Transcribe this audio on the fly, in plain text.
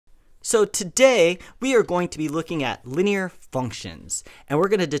So today we are going to be looking at linear functions, and we're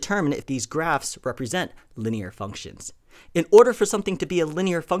going to determine if these graphs represent linear functions. In order for something to be a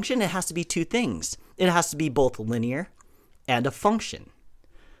linear function, it has to be two things. It has to be both linear and a function.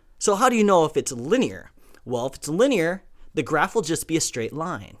 So how do you know if it's linear? Well, if it's linear, the graph will just be a straight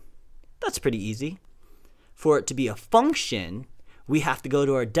line. That's pretty easy. For it to be a function, we have to go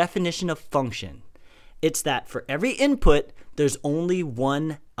to our definition of function. It's that for every input, there's only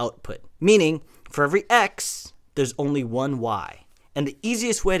one output. Meaning, for every x, there's only one y. And the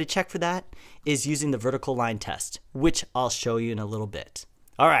easiest way to check for that is using the vertical line test, which I'll show you in a little bit.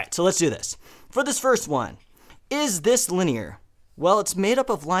 All right, so let's do this. For this first one, is this linear? Well, it's made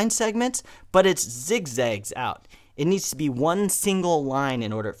up of line segments, but it zigzags out. It needs to be one single line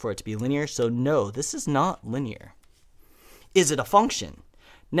in order for it to be linear, so no, this is not linear. Is it a function?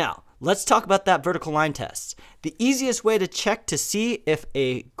 Now, let's talk about that vertical line test. The easiest way to check to see if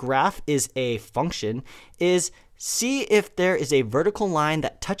a graph is a function is see if there is a vertical line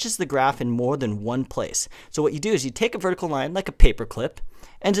that touches the graph in more than one place. So what you do is you take a vertical line like a paper clip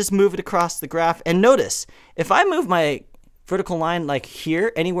and just move it across the graph. And notice, if I move my vertical line like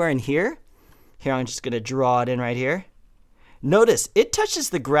here, anywhere in here, I'm just going to draw it in right here. Notice, it touches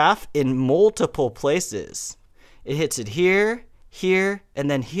the graph in multiple places. It hits it here, here, and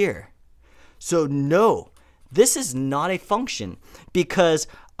then here. So no, this is not a function because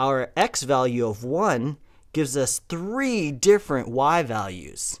our x value of 1 gives us 3 different y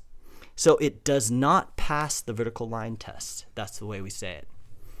values. So it does not pass the vertical line test. That's the way we say it.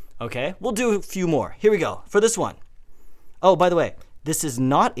 Okay, we'll do a few more. Here we go for this one. Oh, by the way, this is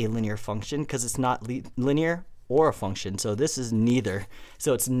not a linear function because it's not linear or a function. So this is neither.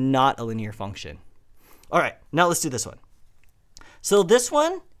 So it's not a linear function. All right, now let's do this one. So this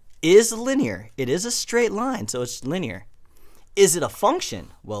one is linear. It is a straight line, so it's linear. Is it a function?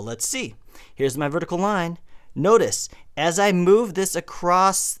 Well, let's see. Here's my vertical line. Notice, as I move this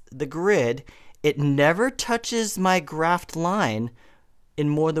across the grid, it never touches my graphed line in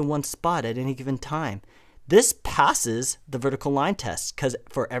more than one spot at any given time. This passes the vertical line test because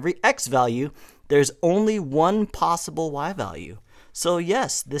for every x value, there's only one possible y value. So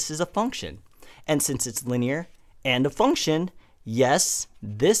yes, this is a function. And since it's linear and a function, yes,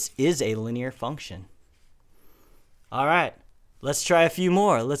 this is a linear function. All right, let's try a few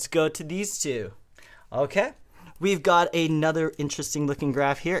more. Let's go to these two. Okay, we've got another interesting looking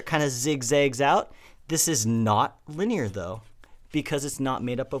graph here. It kind of zigzags out. This is not linear though, because it's not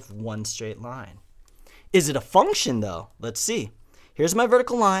made up of one straight line. Is it a function though? Let's see. Here's my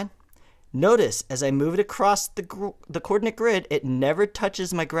vertical line. Notice as I move it across the coordinate grid, it never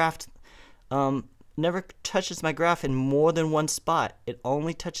touches my graph. Never touches my graph in more than one spot. It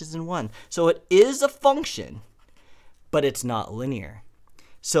only touches in one. So it is a function, but it's not linear.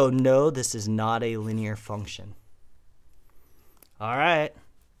 So no, this is not a linear function. All right,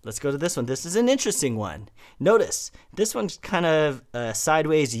 let's go to this one. This is an interesting one. Notice, this one's kind of a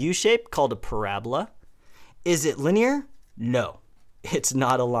sideways U-shape called a parabola. Is it linear? No, it's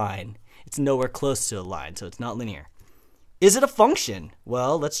not a line. It's nowhere close to a line, so it's not linear. Is it a function?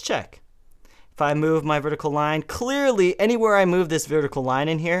 Well, let's check. If I move my vertical line, clearly anywhere I move this vertical line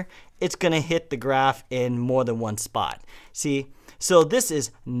in here, it's going to hit the graph in more than one spot. See, so this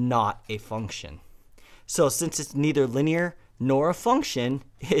is not a function. So since it's neither linear nor a function,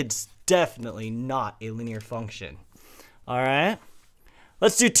 it's definitely not a linear function. All right,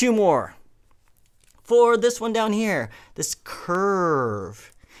 let's do two more. For this one down here, this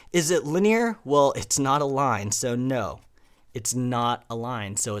curve, is it linear? Well, it's not a line, so no. It's not a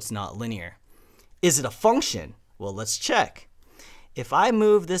line, so it's not linear. Is it a function? Well, let's check. If I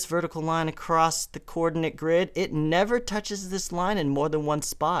move this vertical line across the coordinate grid, it never touches this line in more than one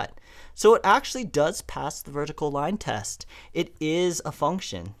spot. So it actually does pass the vertical line test. It is a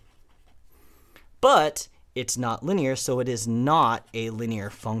function. But it's not linear, so it is not a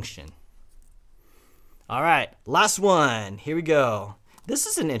linear function. All right, last one. Here we go. This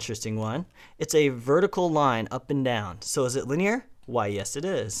is an interesting one. It's a vertical line up and down. So is it linear? Why, yes, it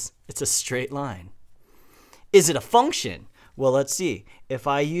is. It's a straight line. Is it a function? Well, let's see. If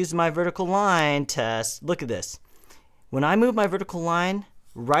I use my vertical line test, look at this. When I move my vertical line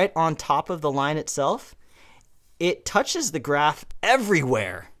right on top of the line itself, it touches the graph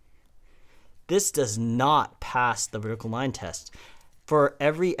everywhere. This does not pass the vertical line test. For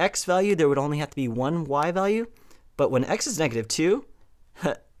every x value, there would only have to be one y value. But when x is -2,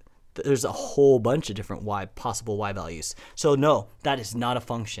 there's a whole bunch of different possible y values. So no, that is not a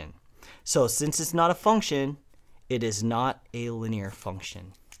function. So since it's not a function, it is not a linear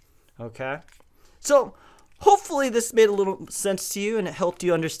function. Okay? So Hopefully this made a little sense to you and it helped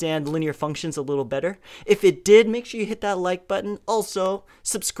you understand linear functions a little better. If it did, make sure you hit that like button. Also,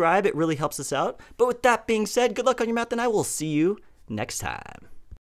 subscribe. It really helps us out. But with that being said, good luck on your math and I will see you next time.